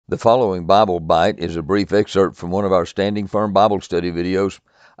The following Bible Bite is a brief excerpt from one of our Standing Firm Bible study videos.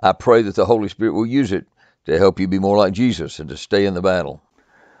 I pray that the Holy Spirit will use it to help you be more like Jesus and to stay in the battle.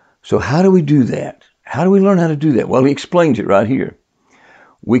 So how do we do that? How do we learn how to do that? Well, he explains it right here.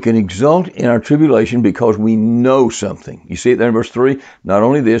 We can exult in our tribulation because we know something. You see it there in verse 3? Not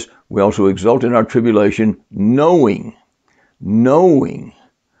only this, we also exult in our tribulation knowing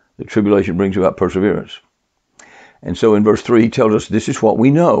that tribulation brings about perseverance. And so in verse 3, he tells us this is what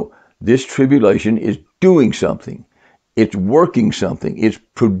we know. This tribulation is doing something. It's working something. It's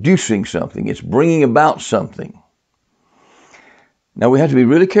producing something. It's bringing about something. Now we have to be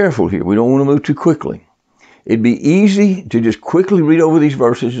really careful here. We don't want to move too quickly. It'd be easy to just quickly read over these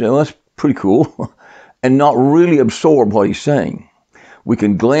verses and say, oh, that's pretty cool, and not really absorb what he's saying. We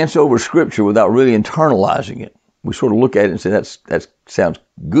can glance over Scripture without really internalizing it. We sort of look at it and say, that sounds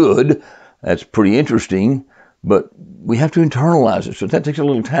good, that's pretty interesting, but we have to internalize it, so that takes a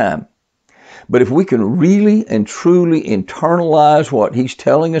little time. But if we can really and truly internalize what he's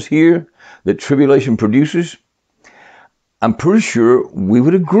telling us here, that tribulation produces, I'm pretty sure we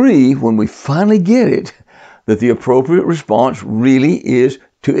would agree when we finally get it that the appropriate response really is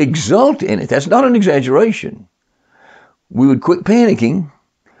to exult in it. That's not an exaggeration. We would quit panicking.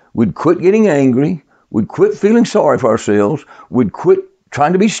 We'd quit getting angry. We'd quit feeling sorry for ourselves. We'd quit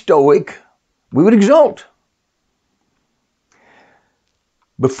trying to be stoic. We would exult.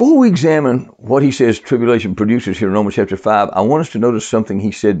 Before we examine what he says tribulation produces here in Romans chapter 5, I want us to notice something he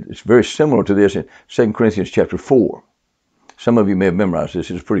said that's very similar to this in 2 Corinthians chapter 4. Some of you may have memorized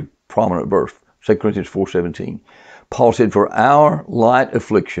this. It's a pretty prominent verse, 2 Corinthians 4:17. Paul said, for our light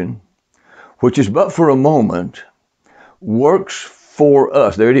affliction, which is but for a moment, works for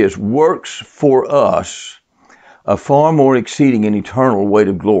us, there it is, works for us a far more exceeding and eternal weight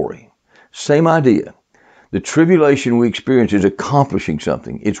of glory. Same idea. The tribulation we experience is accomplishing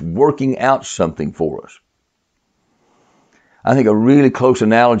something. It's working out something for us. I think a really close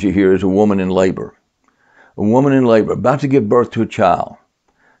analogy here is a woman in labor. A woman in labor about to give birth to a child.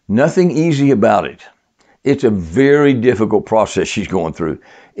 Nothing easy about it. It's a very difficult process she's going through.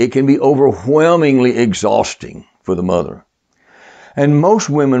 It can be overwhelmingly exhausting for the mother. And most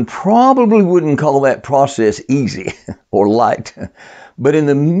women probably wouldn't call that process easy or light. But in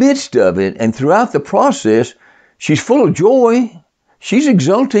the midst of it and throughout the process, she's full of joy. She's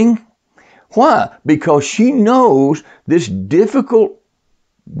exulting. Why? Because she knows this difficult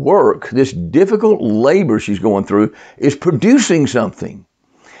work, this difficult labor she's going through is producing something.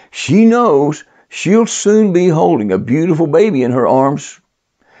 She knows she'll soon be holding a beautiful baby in her arms.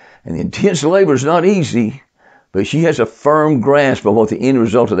 And the intense labor is not easy, but she has a firm grasp of what the end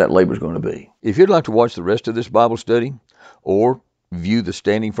result of that labor is going to be. If you'd like to watch the rest of this Bible study, or view the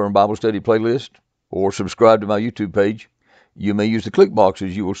Standing Firm Bible Study playlist, or subscribe to my YouTube page, you may use the click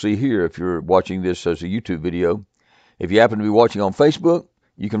boxes you will see here if you're watching this as a YouTube video. If you happen to be watching on Facebook,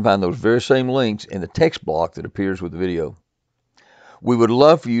 you can find those very same links in the text block that appears with the video. We would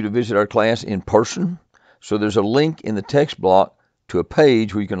love for you to visit our class in person, so there's a link in the text block to a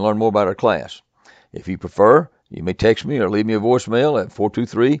page where you can learn more about our class. If you prefer, you may text me or leave me a voicemail at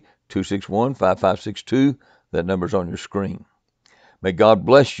 423-261-5562. That number's on your screen. May God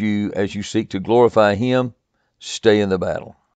bless you as you seek to glorify Him. Stay in the battle.